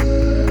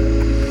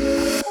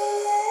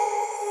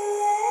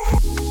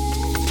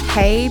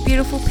Hey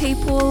beautiful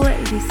people,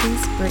 this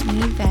is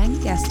Brittany Van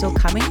Gastel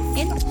coming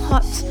in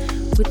hot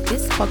with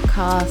this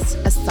podcast,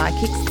 A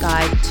Psychic's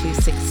Guide to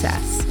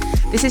Success.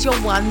 This is your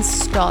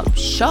one-stop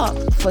shop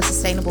for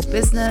sustainable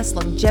business,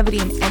 longevity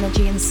and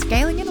energy, and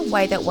scaling in a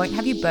way that won't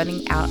have you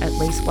burning out at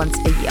least once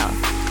a year.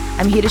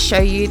 I'm here to show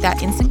you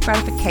that instant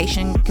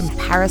gratification,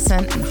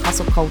 comparison, and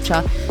hustle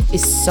culture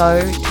is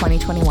so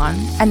 2021,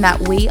 and that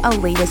we are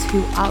leaders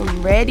who are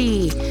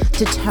ready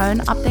to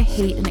turn up the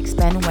heat and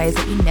expand in ways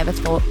that you never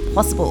thought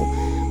possible.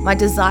 My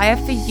desire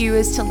for you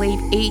is to leave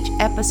each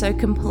episode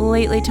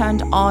completely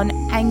turned on,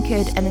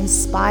 anchored, and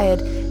inspired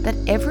that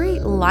every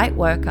light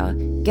worker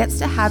gets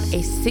to have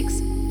a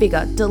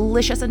six-figure,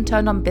 delicious and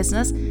turned on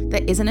business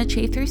that isn't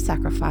achieved through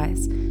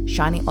sacrifice,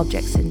 shiny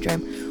object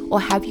syndrome, or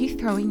have you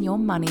throwing your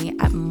money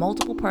at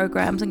multiple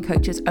programs and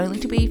coaches only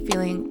to be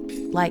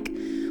feeling like,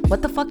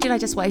 what the fuck did I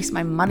just waste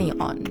my money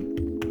on?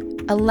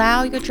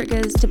 Allow your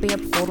triggers to be a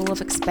portal of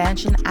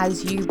expansion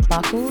as you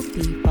buckle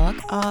the fuck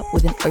up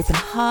with an open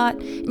heart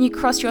and you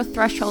cross your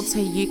threshold so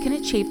you can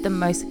achieve the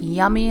most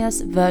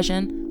yummiest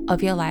version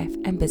of your life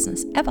and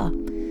business ever.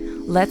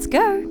 Let's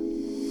go.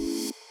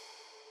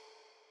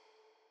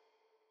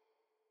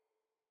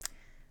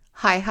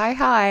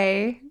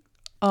 Hi.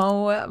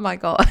 Oh my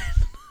God.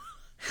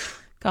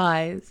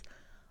 Guys,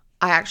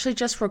 I actually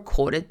just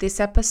recorded this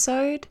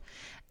episode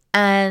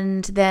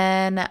and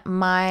then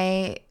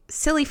my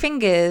silly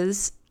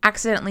fingers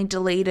accidentally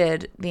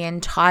deleted the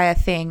entire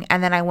thing,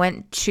 and then I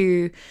went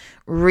to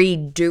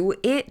redo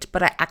it,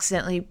 but I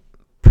accidentally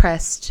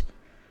pressed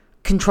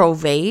Control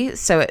V,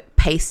 so it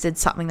pasted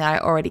something that I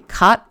already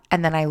cut,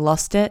 and then I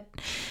lost it,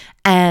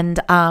 and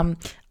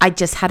I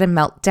just had a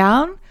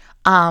meltdown,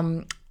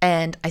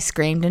 and I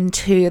screamed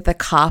into the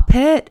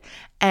carpet,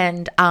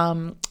 and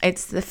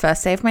it's the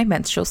first day of my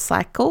menstrual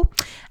cycle,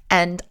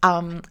 and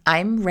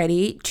I'm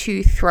ready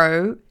to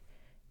throw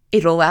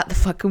it all out the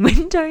fucking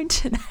window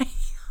today.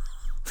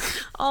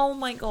 Oh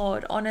my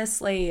God,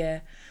 honestly.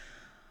 And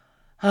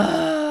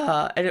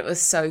it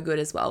was so good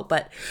as well,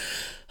 but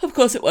of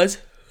course it was.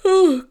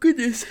 Oh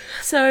goodness.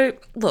 So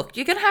look,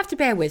 you're going to have to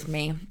bear with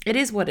me. It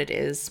is what it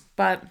is,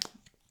 but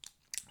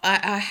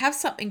I have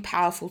something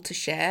powerful to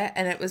share,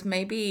 and it was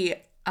maybe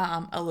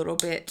a little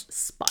bit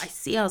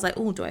spicy. I was like,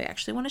 oh, do I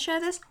actually want to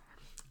share this?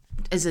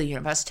 Is the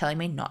universe telling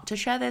me not to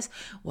share this?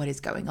 What is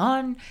going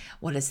on?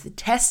 What is the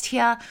test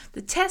here?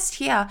 The test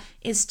here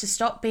is to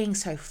stop being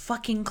so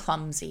fucking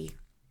clumsy.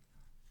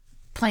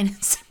 Plain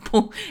and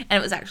simple. And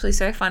it was actually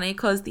so funny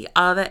because the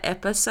other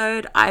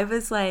episode, I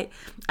was like,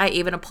 I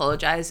even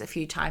apologized a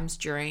few times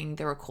during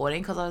the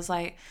recording because I was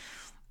like,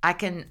 I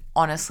can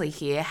honestly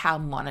hear how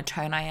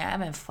monotone I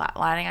am and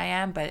flatlining I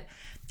am, but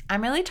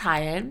I'm really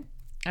tired.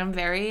 I'm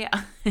very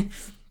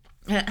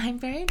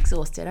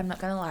exhausted. I'm not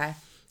going to lie.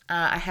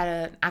 I had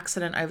an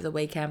accident over the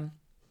weekend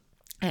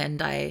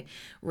and I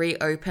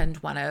reopened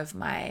one of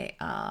my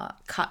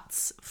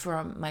cuts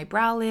from my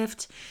brow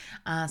lift.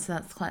 So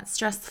that's quite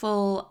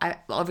stressful. I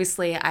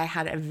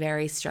had a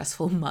very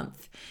stressful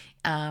month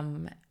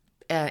in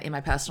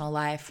my personal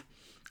life.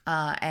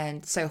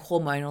 And so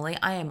hormonally,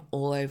 I am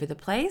all over the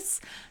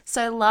place.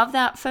 So love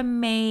that for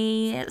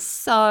me.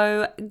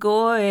 So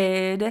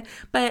good.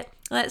 But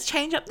let's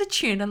change up the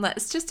tune and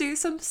let's just do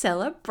some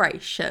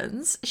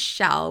celebrations,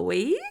 shall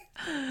we?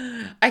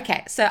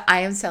 Okay, so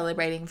I am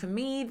celebrating for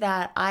me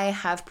that I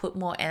have put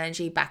more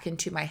energy back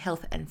into my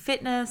health and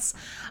fitness.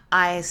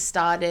 I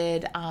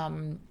started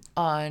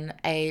on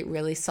a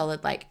really solid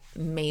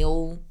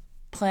meal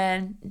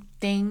plan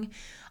thing.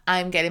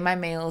 I'm getting my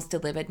meals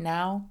delivered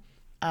now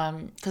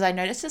because I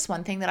noticed this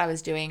one thing that I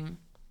was doing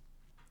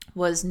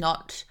was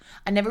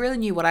I never really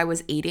knew what I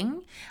was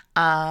eating.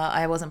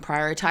 I wasn't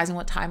prioritizing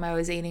what time I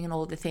was eating and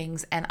all the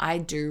things. And I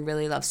do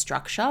really love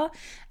structure.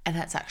 And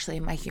that's actually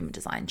in my human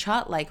design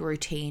chart.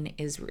 Routine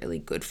is really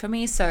good for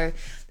me. So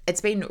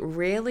it's been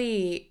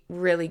really,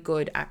 really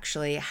good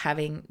actually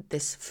having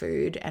this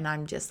food. And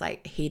I'm just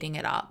heating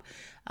it up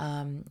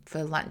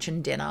for lunch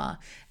and dinner.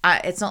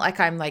 It's not like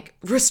I'm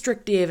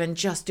restrictive and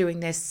just doing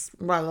this,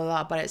 blah, blah,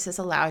 blah, but it's just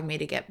allowing me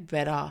to get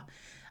better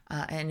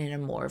and in a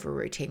more of a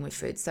routine with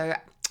food. So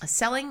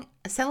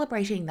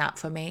celebrating that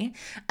for me.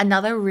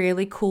 Another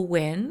really cool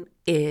win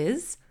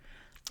is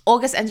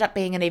August ended up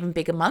being an even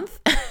bigger month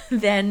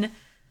than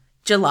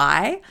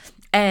July,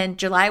 and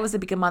July was a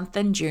bigger month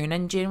than June,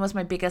 and June was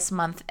my biggest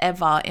month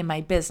ever in my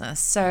business.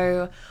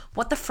 So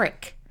what the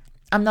frick?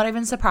 I'm not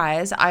even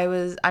surprised. I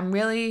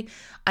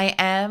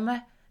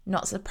am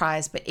not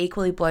surprised, but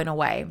equally blown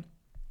away,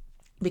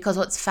 because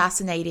what's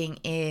fascinating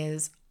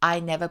is I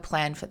never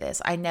planned for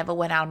this. I never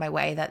went out of my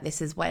way that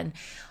this is when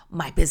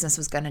my business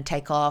was going to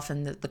take off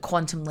and the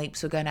quantum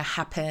leaps were going to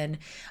happen.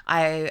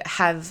 I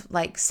have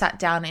sat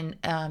down in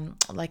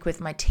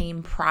with my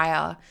team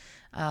prior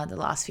the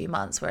last few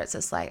months where it's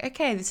just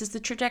okay, this is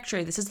the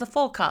trajectory, this is the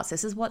forecast,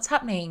 this is what's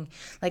happening.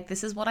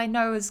 This is what I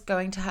know is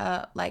going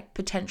to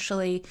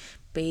potentially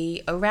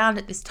be around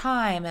at this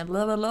time and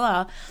blah, blah,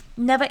 blah.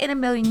 Never in a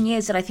million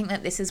years did I think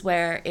that this is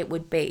where it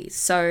would be.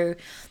 So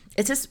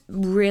it's just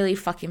really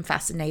fucking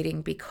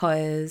fascinating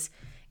because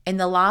In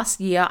the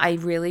last year, I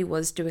really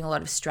was doing a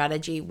lot of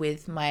strategy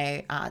with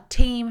my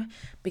team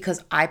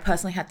because I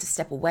personally had to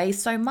step away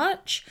so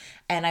much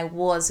and I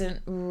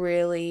wasn't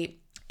really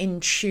in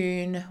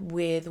tune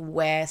with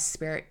where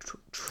spirit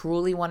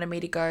truly wanted me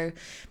to go,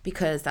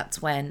 because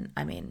that's when,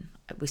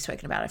 we've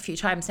spoken about it a few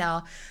times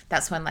now,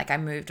 that's when I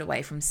moved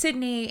away from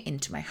Sydney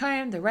into my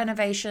home, the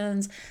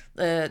renovations,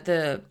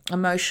 the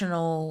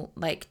emotional,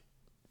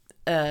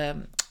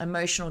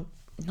 emotional,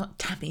 not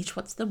damage,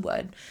 what's the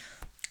word?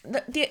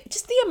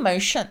 Just the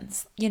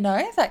emotions,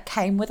 that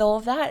came with all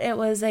of that. It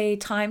was a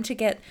time to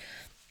get,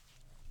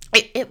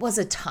 it was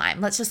a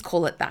time, let's just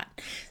call it that.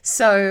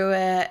 So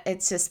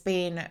it's just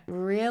been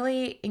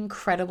really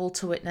incredible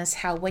to witness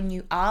how when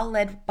you are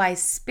led by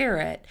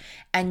spirit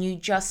and you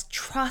just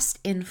trust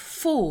in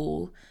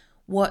full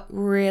what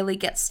really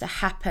gets to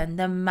happen,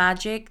 the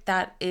magic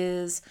that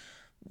is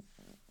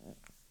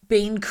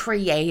being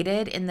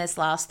created in this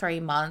last 3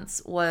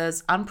 months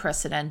was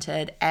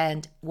unprecedented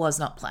and was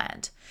not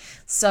planned.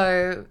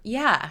 So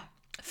yeah,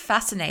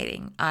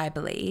 fascinating, I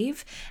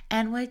believe.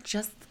 And we're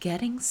just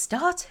getting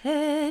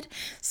started.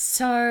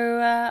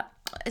 So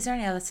is there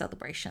any other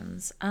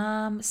celebrations?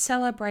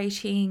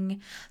 Celebrating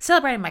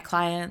my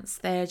clients.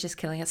 They're just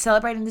killing it.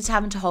 Celebrating the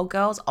Tavern to Hold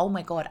girls. Oh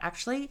my God,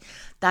 actually,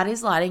 that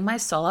is lighting my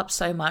soul up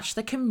so much.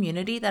 The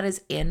community that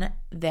is in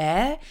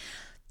there,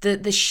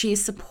 the sheer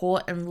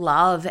support and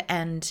love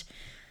and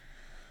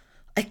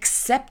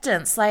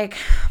acceptance.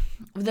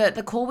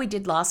 The call we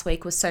did last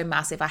week was so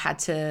massive, I had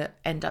to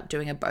end up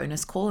doing a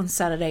bonus call on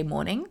Saturday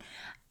morning.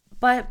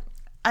 But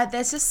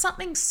there's just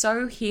something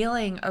so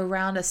healing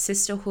around a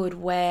sisterhood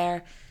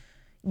where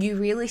you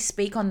really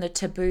speak on the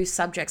taboo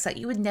subjects that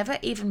you would never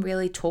even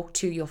really talk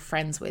to your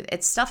friends with.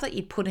 It's stuff that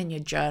you'd put in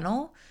your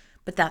journal,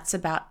 but that's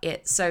about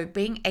it. So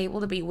being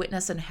able to be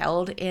witnessed and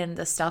held in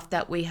the stuff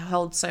that we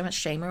hold so much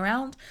shame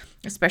around,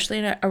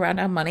 especially around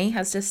our money,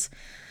 has just,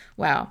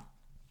 wow.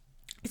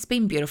 It's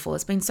been beautiful.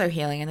 It's been so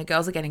healing and the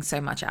girls are getting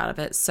so much out of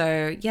it.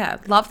 So yeah,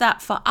 love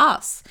that for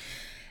us.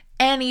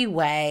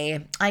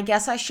 Anyway, I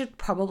guess I should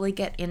probably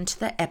get into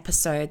the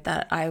episode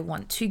that I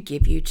want to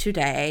give you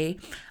today.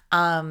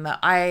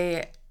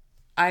 I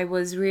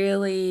was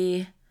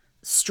really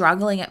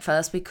struggling at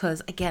first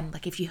because, again,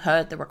 if you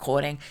heard the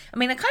recording, I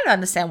kind of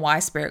understand why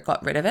Spirit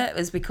got rid of it. It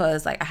was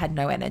because I had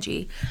no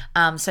energy.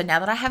 So now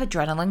that I have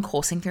adrenaline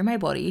coursing through my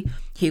body,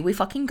 here we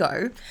fucking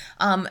go.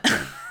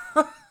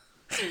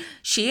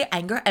 Sheer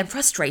anger and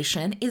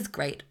frustration is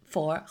great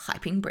for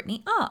hyping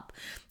Brittany up.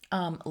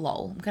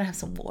 Lol, I'm gonna have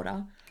some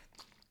water.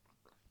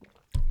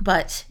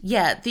 But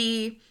yeah,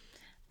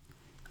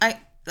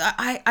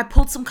 I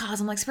pulled some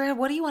cards. I'm like, Spirit,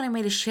 what do you wanting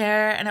me to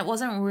share? And it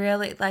wasn't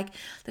really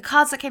the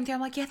cards that came through.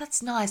 I'm like, yeah,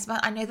 that's nice, but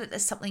I know that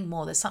there's something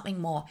more.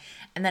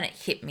 And then it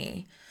hit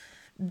me.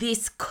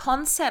 This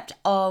concept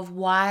of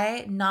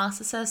why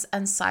narcissists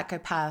and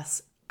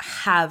psychopaths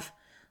have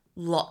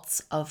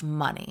lots of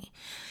money,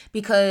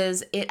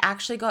 because it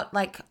actually got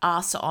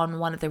asked on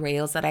one of the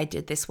reels that I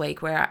did this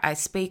week, where I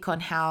speak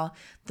on how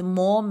the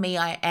more me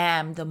I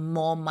am, the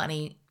more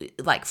money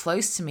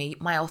flows to me.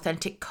 My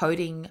authentic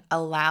coding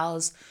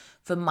allows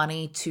for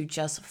money to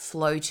just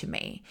flow to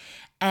me.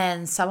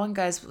 And someone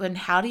goes, then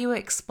how do you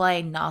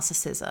explain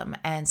narcissism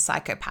and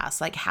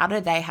psychopaths? How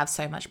do they have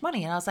so much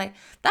money? And I was like,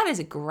 that is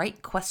a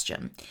great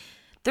question.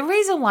 The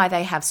reason why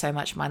they have so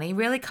much money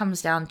really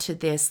comes down to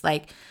this,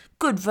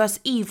 good versus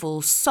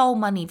evil, soul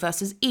money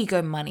versus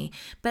ego money.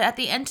 But at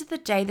the end of the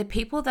day, the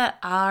people that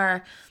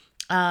are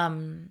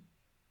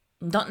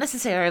not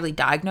necessarily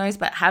diagnosed,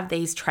 but have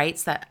these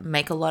traits that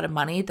make a lot of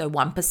money, the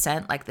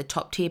 1%, the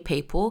top tier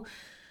people,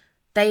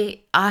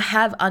 they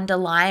have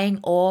underlying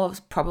or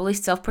probably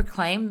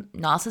self-proclaimed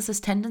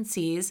narcissist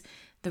tendencies.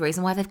 The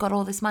reason why they've got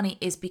all this money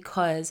is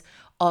because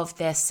of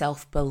their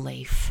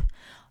self-belief,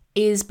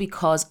 is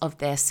because of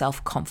their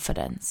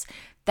self-confidence.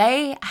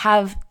 They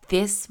have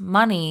this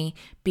money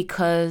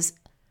because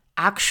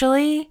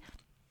actually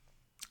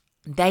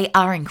they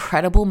are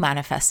incredible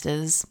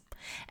manifestors.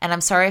 And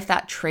I'm sorry if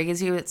that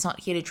triggers you. It's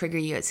not here to trigger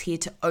you. It's here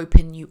to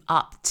open you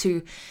up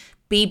to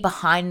be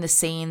behind the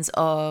scenes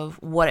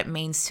of what it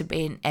means to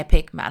be an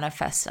epic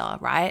manifestor,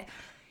 right?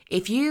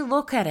 If you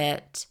look at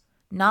it,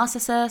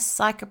 narcissists,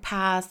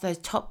 psychopaths, the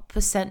top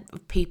percent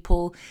of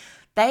people,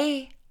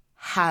 they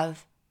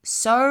have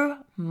so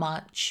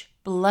much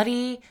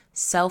bloody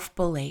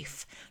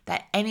self-belief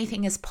that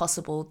anything is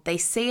possible. They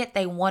see it,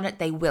 they want it,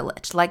 they will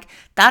it.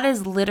 That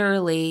is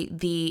literally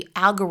the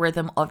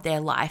algorithm of their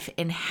life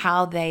in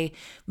how they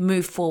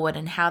move forward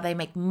and how they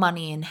make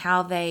money and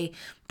how they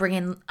bring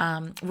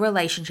in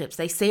relationships.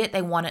 They see it,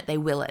 they want it, they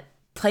will it.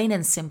 Plain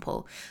and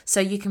simple. So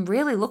you can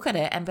really look at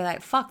it and be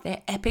like, fuck,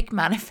 they're epic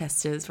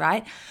manifestors,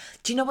 right?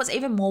 Do you know what's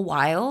even more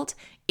wild?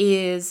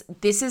 Is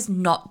this is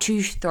not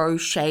to throw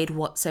shade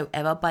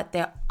whatsoever, but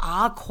there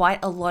are quite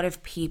a lot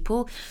of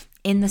people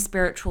in the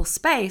spiritual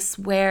space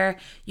where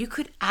you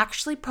could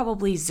actually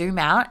probably zoom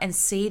out and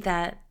see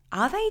that,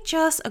 are they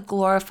just a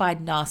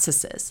glorified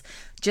narcissist?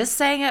 Just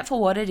saying it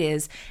for what it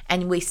is.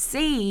 And we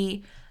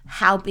see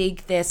how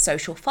big their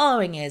social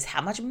following is,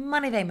 how much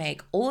money they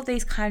make, all of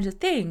these kinds of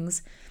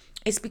things,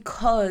 it's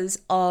because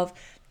of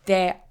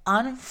their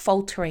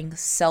unfaltering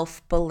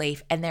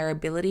self-belief and their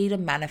ability to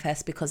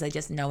manifest because they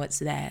just know it's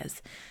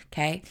theirs,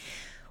 okay?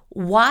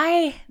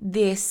 Why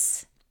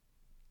this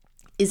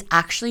is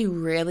actually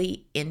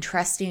really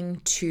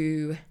interesting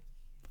to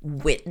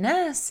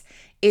witness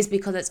is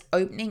because it's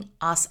opening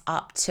us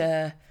up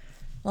to,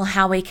 well,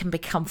 how we can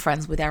become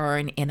friends with our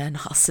own inner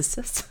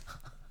narcissist.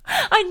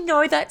 I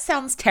know that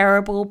sounds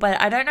terrible, but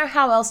I don't know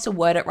how else to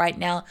word it right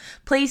now.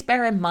 Please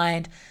bear in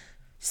mind,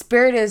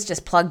 Spirit is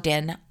just plugged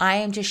in. I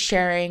am just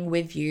sharing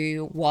with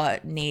you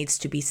what needs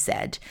to be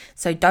said.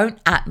 So don't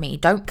at me.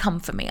 Don't come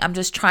for me. I'm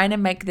just trying to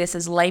make this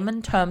as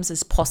layman terms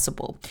as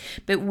possible.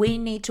 But we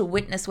need to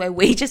witness where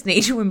we just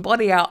need to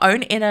embody our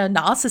own inner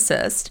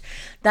narcissist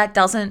that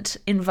doesn't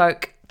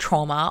invoke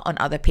trauma on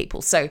other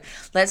people. So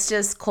let's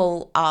just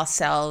call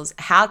ourselves,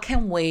 how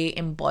can we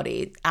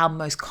embody our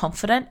most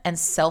confident and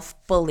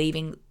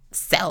self-believing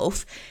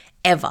self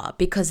ever?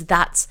 Because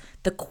that's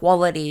the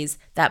qualities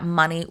that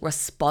money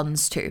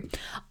responds to.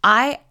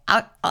 I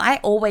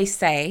always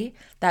say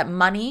that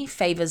money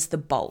favors the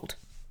bold.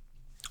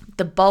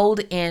 The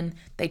bold in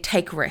they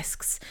take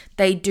risks,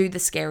 they do the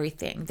scary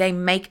thing, they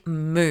make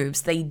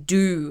moves, they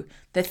do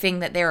the thing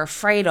that they're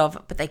afraid of,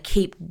 but they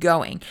keep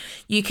going.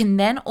 You can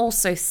then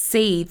also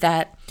see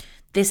that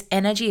this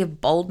energy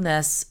of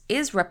boldness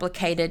is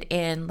replicated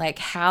in like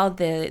how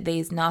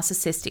these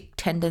narcissistic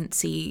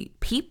tendency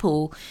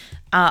people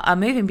are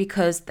moving,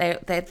 because they're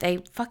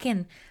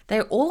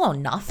all or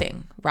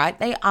nothing, right?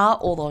 They are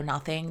all or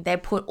nothing. They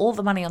put all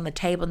the money on the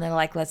table and they're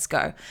like, let's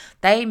go.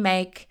 They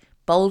make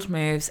bold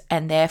moves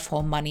and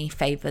therefore money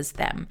favors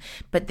them.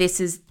 But this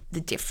is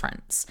the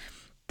difference.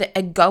 The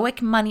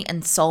egoic money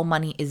and soul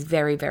money is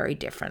very, very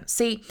different.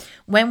 See,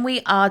 when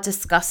we are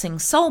discussing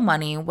soul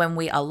money, when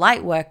we are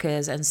light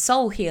workers and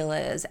soul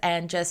healers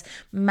and just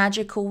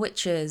magical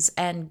witches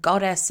and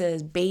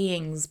goddesses,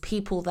 beings,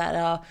 people that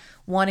are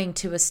wanting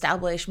to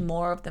establish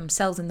more of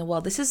themselves in the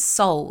world, this is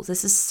souls.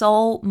 This is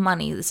soul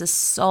money. This is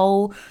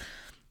soul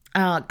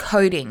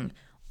coding.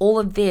 All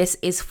of this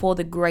is for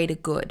the greater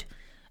good.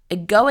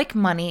 Egoic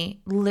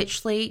money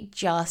literally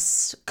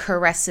just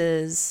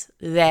caresses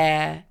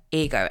their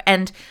ego.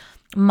 And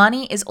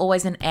money is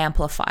always an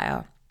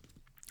amplifier.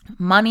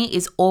 Money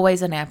is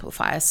always an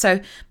amplifier.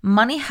 So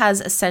money has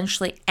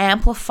essentially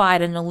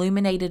amplified and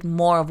illuminated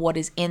more of what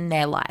is in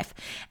their life.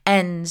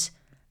 And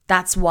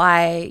that's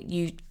why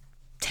you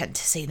tend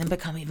to see them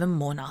become even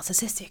more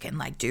narcissistic and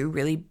like do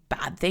really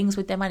bad things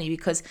with their money,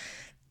 because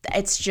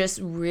it's just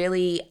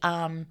really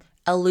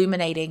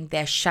illuminating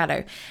their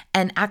shadow.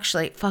 And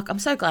actually, I'm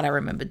so glad I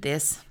remembered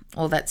this,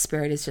 or that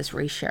Spirit is just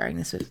resharing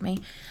this with me.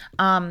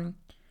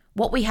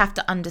 What we have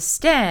to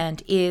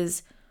understand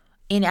is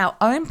in our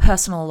own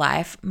personal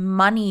life,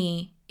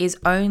 money is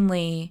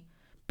only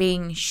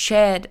being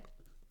shared.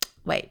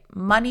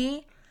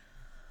 Money.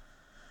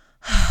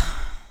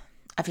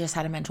 I've just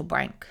had a mental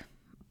blank.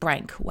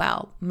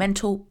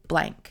 Mental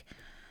blank.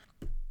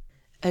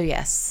 Oh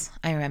yes,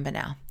 I remember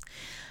now.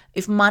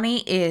 If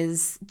money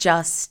is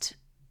just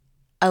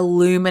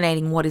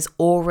illuminating what is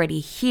already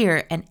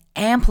here and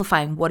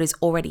amplifying what is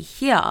already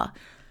here,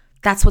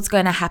 that's what's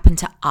going to happen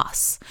to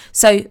us.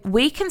 So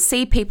we can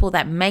see people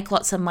that make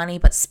lots of money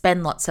but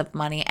spend lots of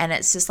money, and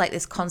it's just like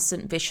this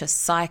constant vicious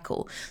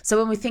cycle. So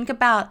when we think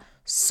about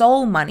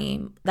soul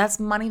money, that's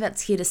money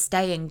that's here to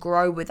stay and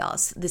grow with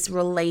us. This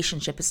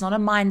relationship, it's not a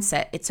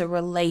mindset, it's a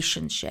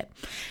relationship.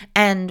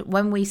 And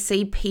when we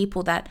see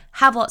people that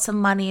have lots of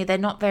money, they're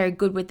not very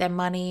good with their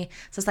money.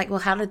 So it's like, well,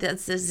 how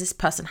does this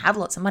person have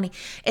lots of money?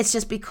 It's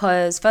just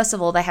because, first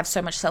of all, they have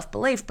so much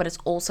self-belief, but it's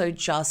also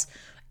just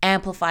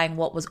amplifying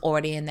what was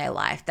already in their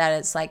life. That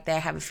it's like they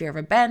have a fear of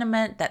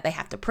abandonment, that they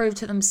have to prove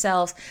to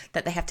themselves,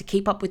 that they have to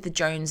keep up with the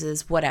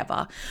Joneses,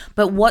 whatever.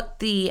 But what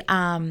the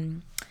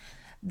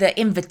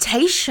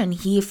invitation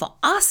here for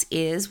us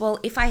is, well,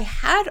 if I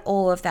had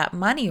all of that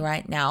money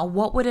right now,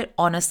 what would it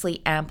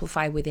honestly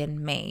amplify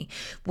within me?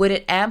 Would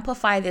it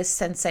amplify this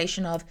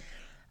sensation of,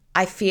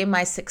 I fear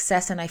my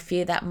success and I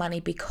fear that money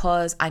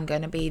because I'm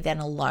going to be then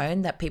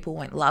alone, that people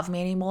won't love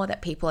me anymore,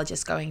 that people are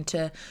just going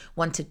to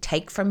want to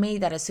take from me,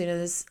 that as soon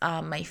as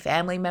my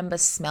family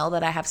members smell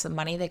that I have some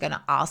money, they're going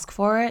to ask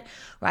for it,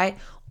 right?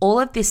 All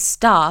of this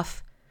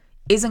stuff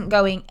isn't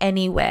going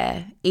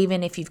anywhere,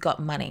 even if you've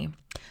got money.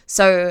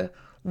 So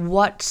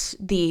what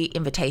the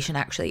invitation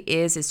actually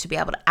is to be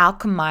able to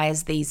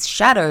alchemize these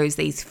shadows,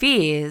 these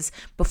fears,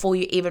 before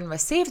you even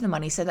receive the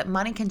money, so that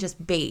money can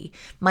just be.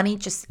 Money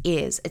just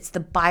is. It's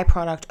the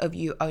byproduct of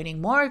you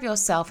owning more of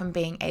yourself and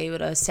being able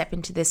to step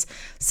into this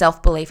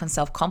self-belief and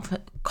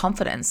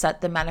self-confidence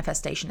that the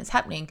manifestation is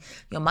happening,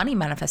 your money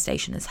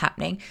manifestation is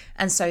happening.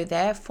 And so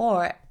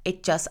therefore,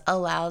 it just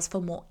allows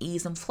for more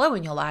ease and flow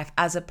in your life,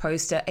 as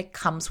opposed to it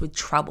comes with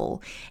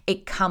trouble.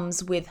 It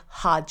comes with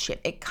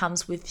hardship. It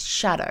comes with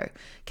shadow.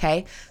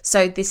 Okay.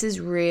 So this is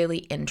really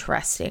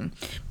interesting.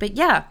 But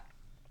yeah,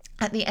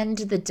 at the end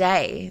of the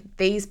day,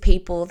 these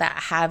people that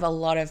have a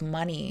lot of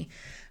money,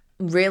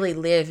 really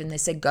live in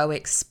this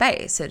egoic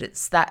space.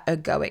 It's that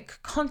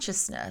egoic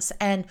consciousness.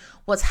 And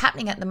what's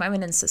happening at the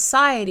moment in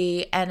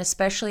society, and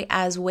especially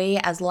as we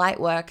as light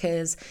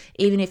workers,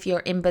 even if you're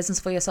in business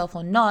for yourself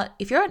or not,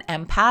 if you're an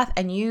empath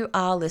and you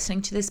are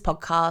listening to this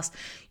podcast,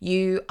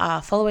 you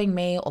are following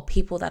me or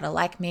people that are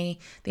like me,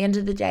 at the end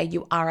of the day,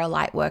 you are a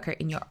light worker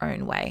in your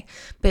own way.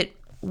 But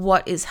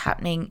what is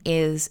happening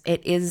is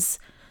it is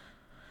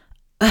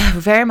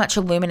very much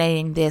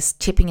illuminating this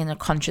tipping in the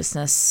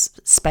consciousness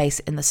space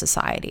in the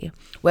society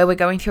where we're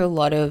going through a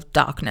lot of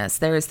darkness.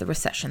 There is the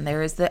recession,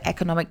 there is the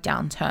economic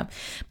downturn.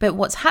 But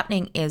what's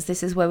happening is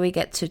this is where we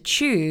get to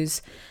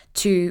choose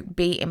to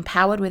be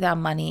empowered with our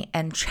money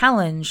and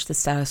challenge the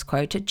status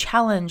quo, to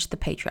challenge the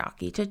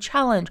patriarchy, to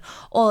challenge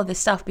all of this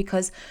stuff.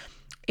 Because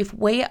if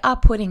we are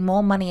putting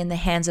more money in the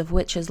hands of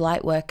witches,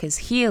 light workers,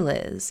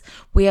 healers,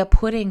 we are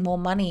putting more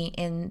money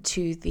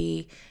into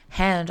the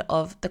hand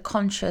of the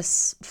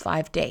conscious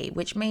 5D,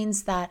 which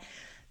means that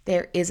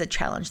there is a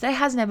challenge. There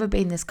has never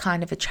been this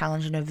kind of a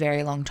challenge in a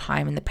very long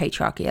time in the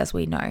patriarchy, as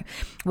we know.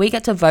 We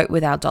get to vote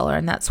with our dollar,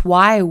 and that's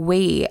why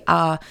we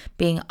are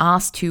being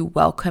asked to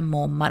welcome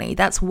more money.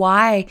 That's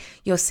why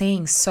you're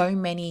seeing so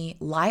many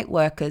light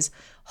workers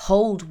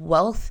hold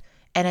wealth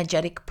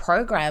energetic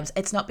programs.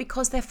 It's not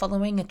because they're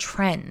following a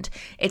trend.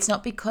 It's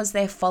not because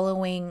they're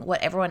following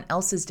what everyone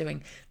else is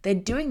doing. They're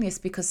doing this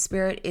because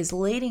Spirit is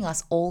leading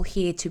us all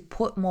here to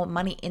put more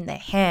money in the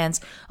hands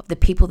of the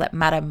people that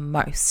matter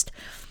most.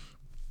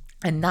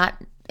 And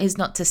that is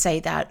not to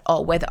say that,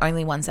 oh, we're the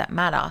only ones that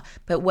matter,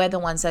 but we're the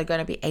ones that are going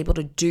to be able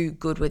to do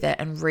good with it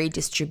and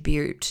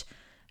redistribute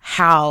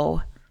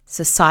how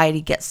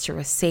society gets to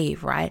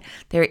receive, right?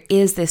 There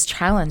is this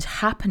challenge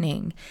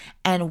happening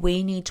and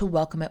we need to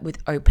welcome it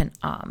with open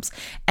arms.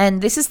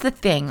 And this is the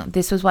thing.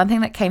 This was one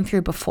thing that came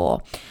through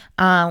before.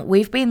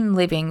 We've been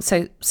living,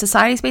 so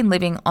society's been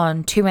living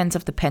on two ends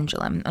of the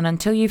pendulum. And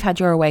until you've had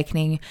your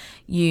awakening,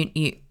 you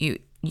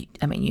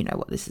know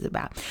what this is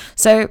about.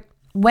 So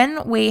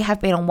when we have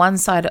been on one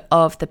side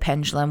of the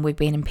pendulum, we've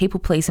been in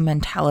people-pleaser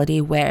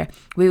mentality where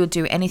we will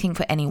do anything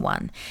for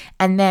anyone.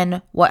 And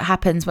then what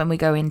happens when we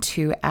go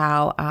into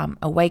our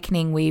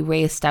awakening, we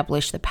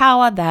reestablish the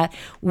power that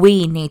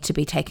we need to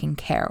be taken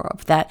care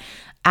of, that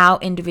our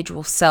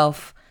individual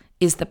self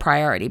is the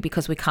priority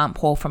because we can't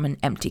pour from an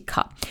empty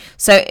cup.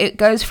 So it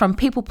goes from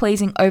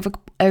people-pleasing,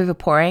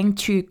 overpouring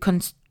to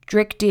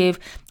restrictive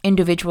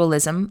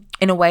individualism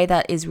in a way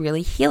that is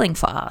really healing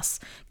for us.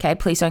 Okay,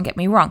 please don't get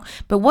me wrong.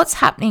 But what's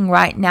happening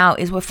right now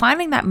is we're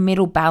finding that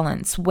middle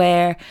balance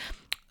where,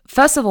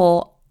 first of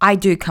all, I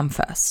do come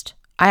first.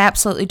 I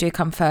absolutely do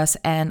come first,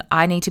 and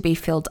I need to be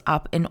filled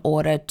up in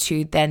order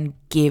to then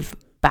give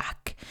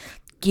back,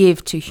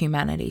 give to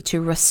humanity,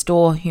 to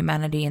restore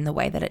humanity in the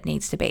way that it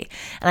needs to be.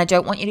 And I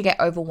don't want you to get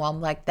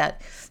overwhelmed like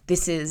that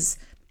this is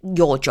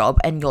your job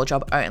and your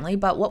job only.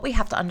 But what we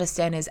have to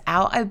understand is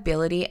our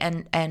ability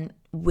and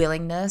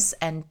willingness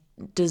and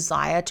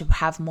desire to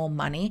have more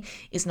money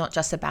is not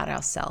just about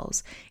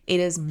ourselves. It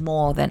is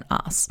more than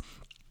us.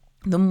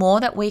 The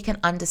more that we can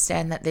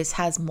understand that this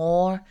has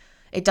more,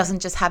 it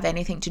doesn't just have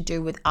anything to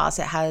do with us.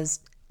 It has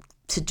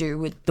to do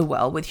with the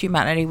world, with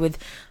humanity, with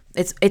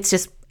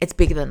it's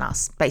bigger than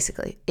us,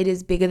 basically. It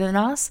is bigger than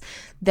us.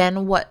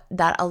 Then what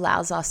that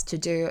allows us to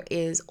do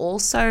is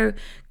also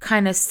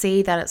kind of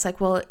see that it's like,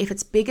 well, if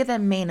it's bigger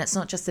than me and it's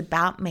not just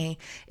about me,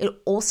 it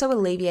also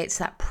alleviates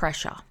that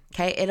pressure,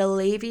 okay? It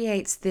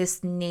alleviates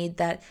this need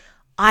that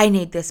I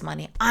need this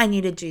money, I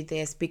need to do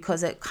this,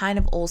 because it kind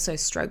of also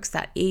strokes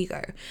that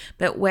ego.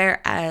 But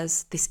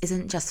whereas this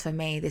isn't just for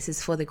me, this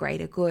is for the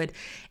greater good,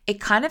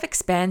 it kind of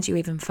expands you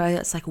even further.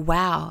 It's like,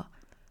 wow,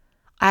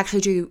 I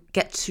actually do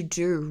get to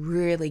do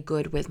really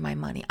good with my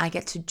money. I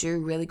get to do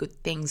really good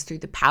things through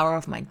the power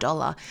of my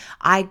dollar.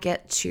 I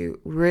get to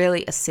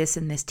really assist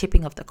in this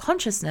tipping of the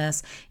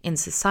consciousness in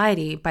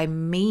society by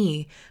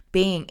me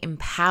being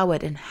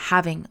empowered and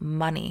having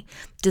money.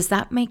 Does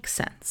that make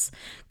sense?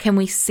 Can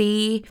we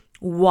see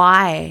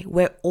why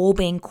we're all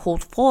being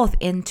called forth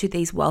into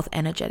these wealth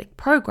energetic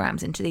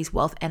programs, into these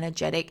wealth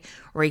energetic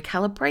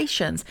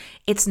recalibrations?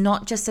 It's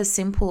not just as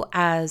simple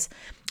as,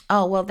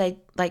 oh, well,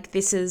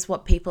 this is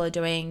what people are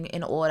doing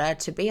in order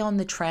to be on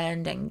the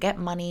trend and get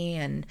money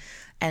and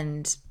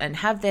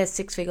have their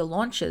 6-figure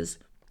launches.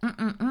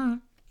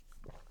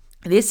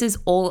 This is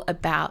all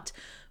about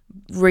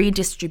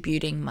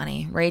redistributing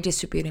money,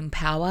 redistributing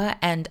power,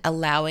 and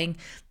allowing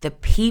the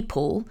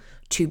people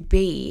to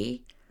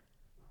be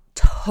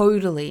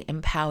totally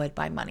empowered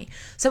by money.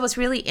 So what's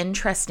really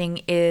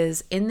interesting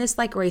is in this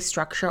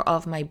restructure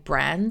of my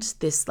brand,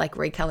 this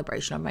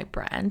recalibration of my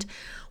brand,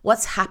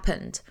 what's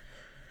happened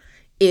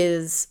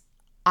is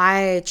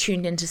I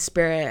tuned into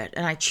spirit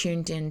and I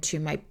tuned into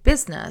my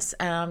business,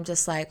 and I'm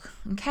just like,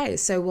 okay,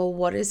 so well,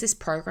 what is this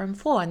program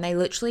for? And they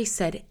literally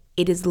said,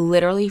 it is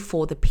literally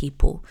for the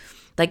people.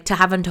 To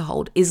have and to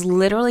hold is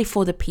literally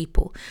for the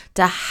people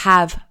to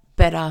have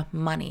better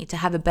money, to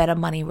have a better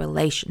money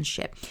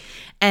relationship.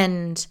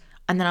 And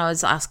then I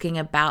was asking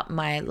about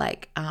my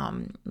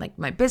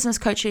my business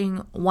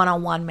coaching,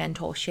 one-on-one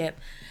mentorship.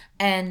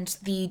 And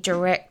the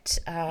direct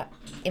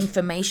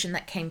information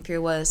that came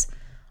through was,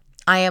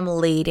 I am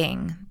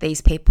leading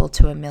these people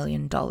to $1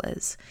 million.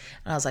 And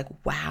I was like,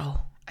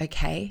 wow,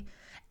 okay.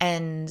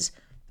 And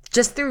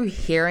just through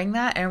hearing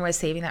that and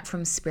receiving that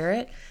from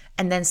spirit,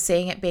 and then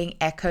seeing it being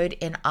echoed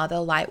in other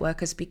light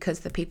workers,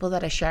 because the people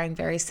that are sharing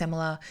very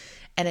similar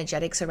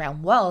energetics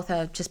around wealth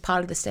are just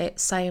part of the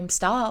same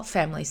star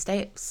family,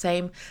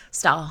 same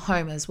star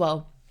home as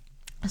well.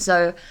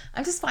 So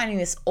I'm just finding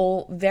this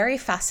all very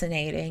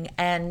fascinating.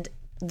 And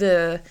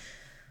the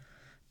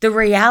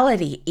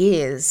reality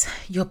is,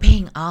 you're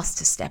being asked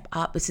to step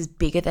up. This is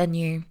bigger than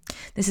you.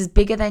 This is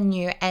bigger than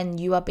you, and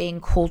you are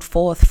being called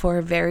forth for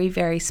a very,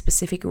 very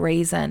specific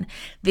reason.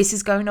 This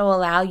is going to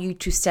allow you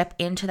to step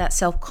into that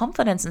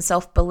self-confidence and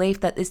self-belief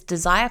that this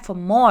desire for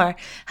more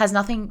has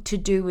nothing to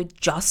do with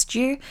just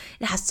you.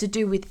 It has to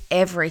do with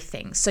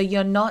everything. So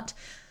you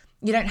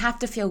don't have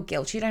to feel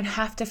guilt. You don't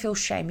have to feel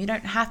shame. You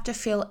don't have to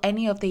feel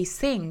any of these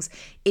things.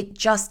 It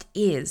just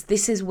is.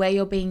 This is where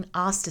you're being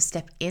asked to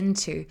step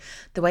into.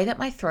 The way that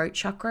my throat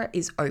chakra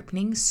is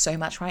opening so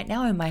much right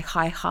now in my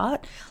high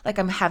heart, like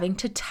I'm having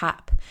to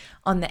tap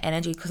on the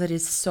energy because it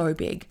is so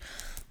big.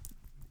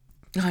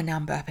 Oh, now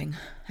I'm burping.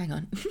 Hang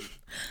on.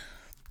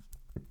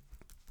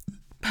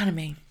 Pardon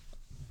me.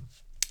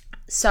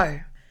 So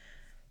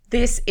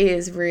this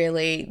is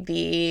really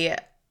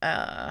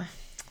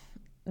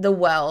the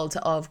world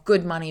of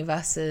good money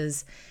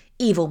versus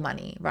evil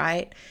money,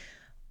 right?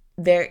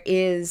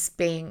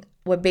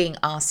 We're being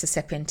asked to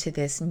step into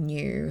this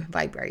new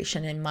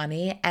vibration in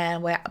money,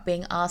 and we're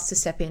being asked to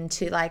step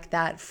into like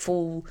that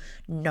full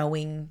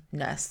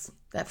knowingness,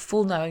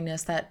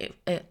 that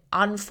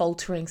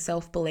unfaltering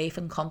self-belief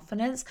and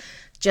confidence,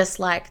 just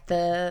like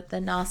the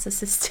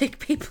narcissistic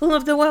people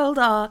of the world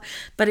are.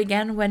 But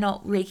again, we're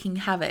not wreaking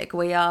havoc.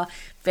 We are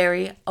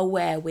very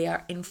aware. We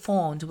are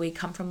informed. We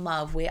come from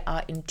love. We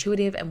are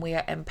intuitive and we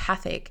are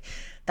empathic.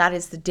 That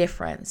is the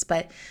difference.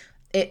 But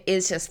it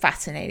is just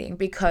fascinating,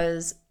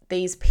 because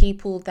these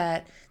people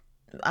that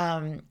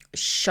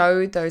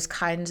show those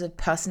kinds of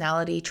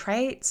personality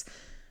traits,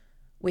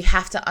 we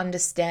have to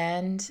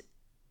understand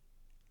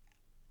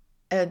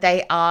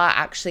they are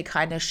actually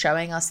kind of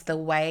showing us the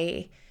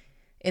way,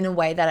 in a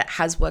way that it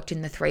has worked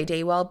in the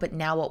 3D world. But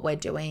now what we're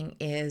doing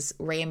is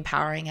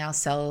re-empowering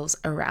ourselves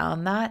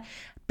around that.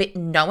 But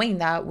knowing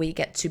that we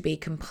get to be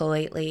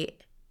completely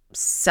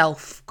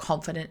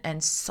self-confident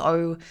and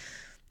so,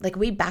 like,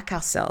 we back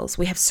ourselves.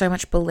 We have so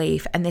much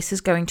belief, and this is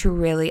going to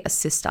really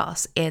assist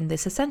us in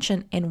this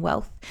ascension in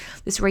wealth,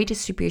 this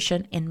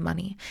redistribution in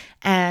money,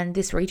 and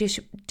this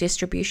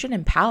redistribution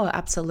in power.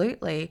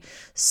 Absolutely.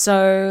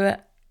 So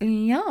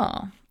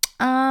yeah.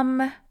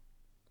 I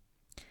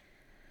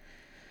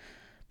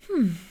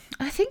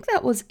think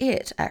that was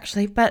it,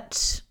 actually.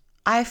 But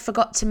I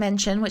forgot to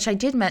mention, which I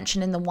did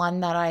mention in the one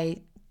that I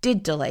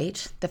did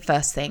delete, the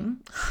first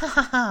thing,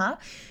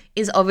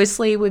 is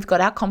obviously we've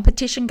got our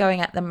competition going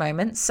at the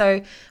moment.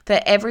 So for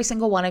every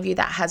single one of you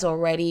that has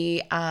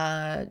already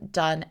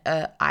done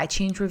an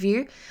iTunes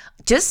review,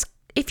 just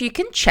if you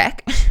can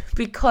check,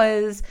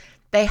 because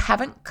they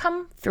haven't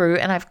come through,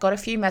 and I've got a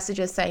few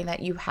messages saying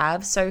that you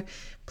have. So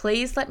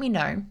please let me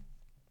know.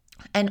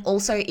 And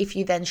also, if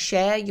you then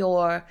share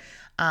your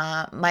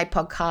my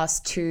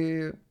podcast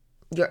to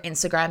your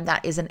Instagram,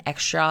 that is an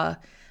extra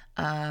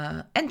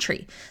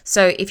entry.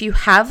 So if you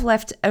have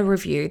left a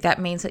review, that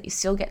means that you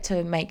still get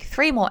to make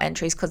 3 more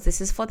entries, because this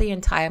is for the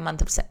entire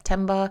month of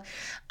September.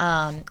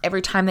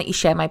 Every time that you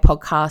share my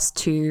podcast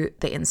to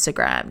the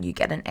Instagram, you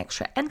get an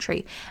extra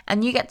entry,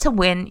 and you get to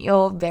win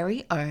your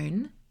very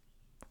own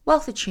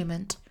wealth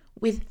attunement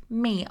with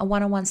me, a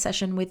one-on-one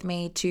session with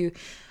me to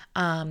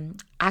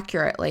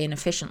accurately and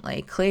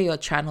efficiently clear your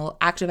channel,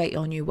 activate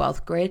your new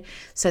wealth grid,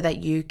 so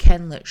that you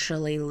can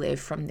literally live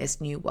from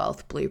this new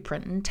wealth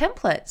blueprint and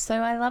template.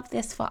 So I love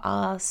this for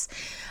us.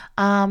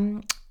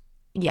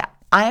 Yeah,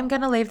 I am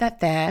going to leave that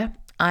there.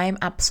 I'm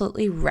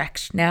absolutely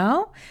wrecked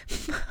now.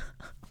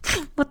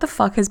 What the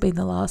fuck has been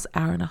the last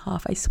hour and a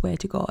half? I swear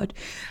to God.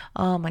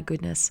 Oh my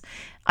goodness.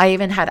 I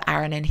even had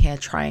Aaron in here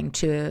trying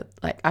to,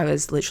 like, I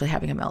was literally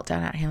having a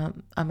meltdown at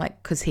him. I'm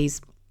like, because he's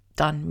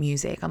done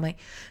music. I'm like,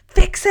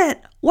 fix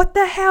it. What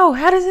the hell?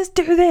 How does this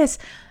do this?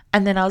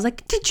 And then I was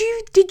like, did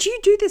you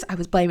do this? I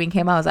was blaming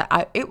him. I was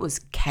like, it was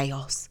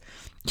chaos.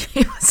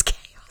 It was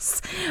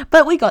chaos.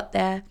 But we got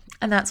there,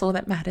 and that's all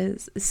that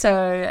matters.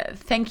 So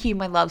thank you,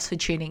 my loves, for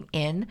tuning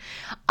in.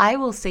 I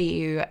will see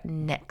you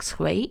next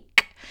week.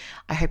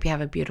 I hope you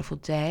have a beautiful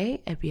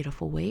day, a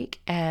beautiful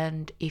week.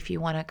 And if you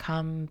want to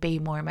come be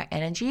more in my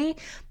energy,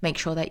 make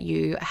sure that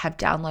you have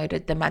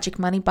downloaded the Magic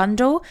Money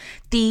Bundle.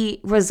 The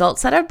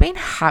results that have been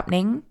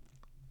happening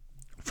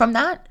from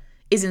that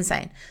is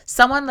insane.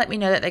 Someone let me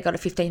know that they got a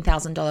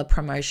 $15,000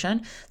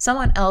 promotion.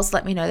 Someone else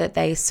let me know that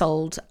they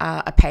sold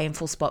a pay in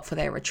full spot for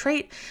their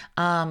retreat.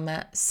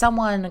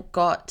 Someone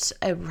got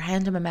a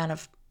random amount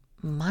of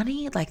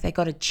money, like they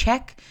got a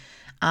check.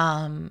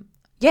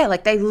 Yeah,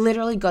 like they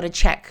literally got a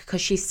check, because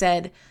she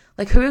said,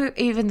 like, who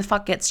even the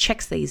fuck gets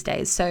checks these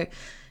days? So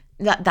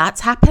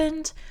that's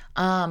happened.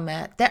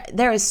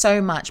 There is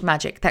so much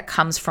magic that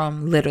comes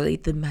from literally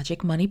the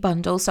Magic Money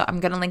Bundle. So I'm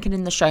going to link it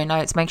in the show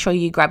notes. Make sure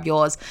you grab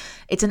yours.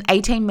 It's an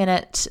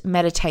 18-minute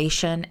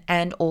meditation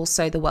and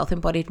also the Wealth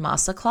Embodied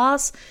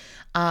Masterclass.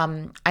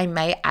 I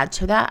may add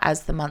to that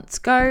as the months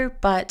go,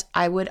 but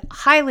I would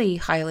highly,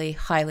 highly,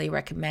 highly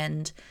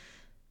recommend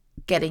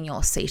getting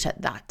your seat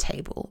at that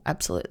table.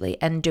 Absolutely.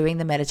 And doing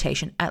the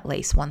meditation at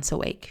least once a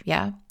week.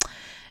 Yeah.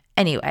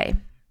 Anyway,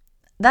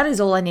 that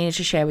is all I needed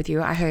to share with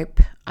you. I hope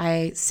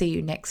I see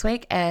you next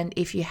week. And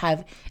if you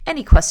have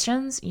any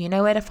questions, you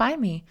know where to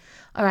find me.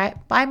 All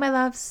right. Bye, my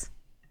loves.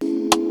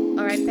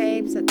 All right,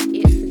 babes. That's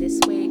it for this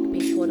week.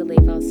 Be sure to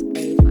leave us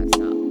a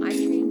 5-star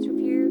iTunes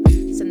review.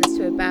 Send this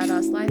to a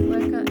badass life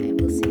worker.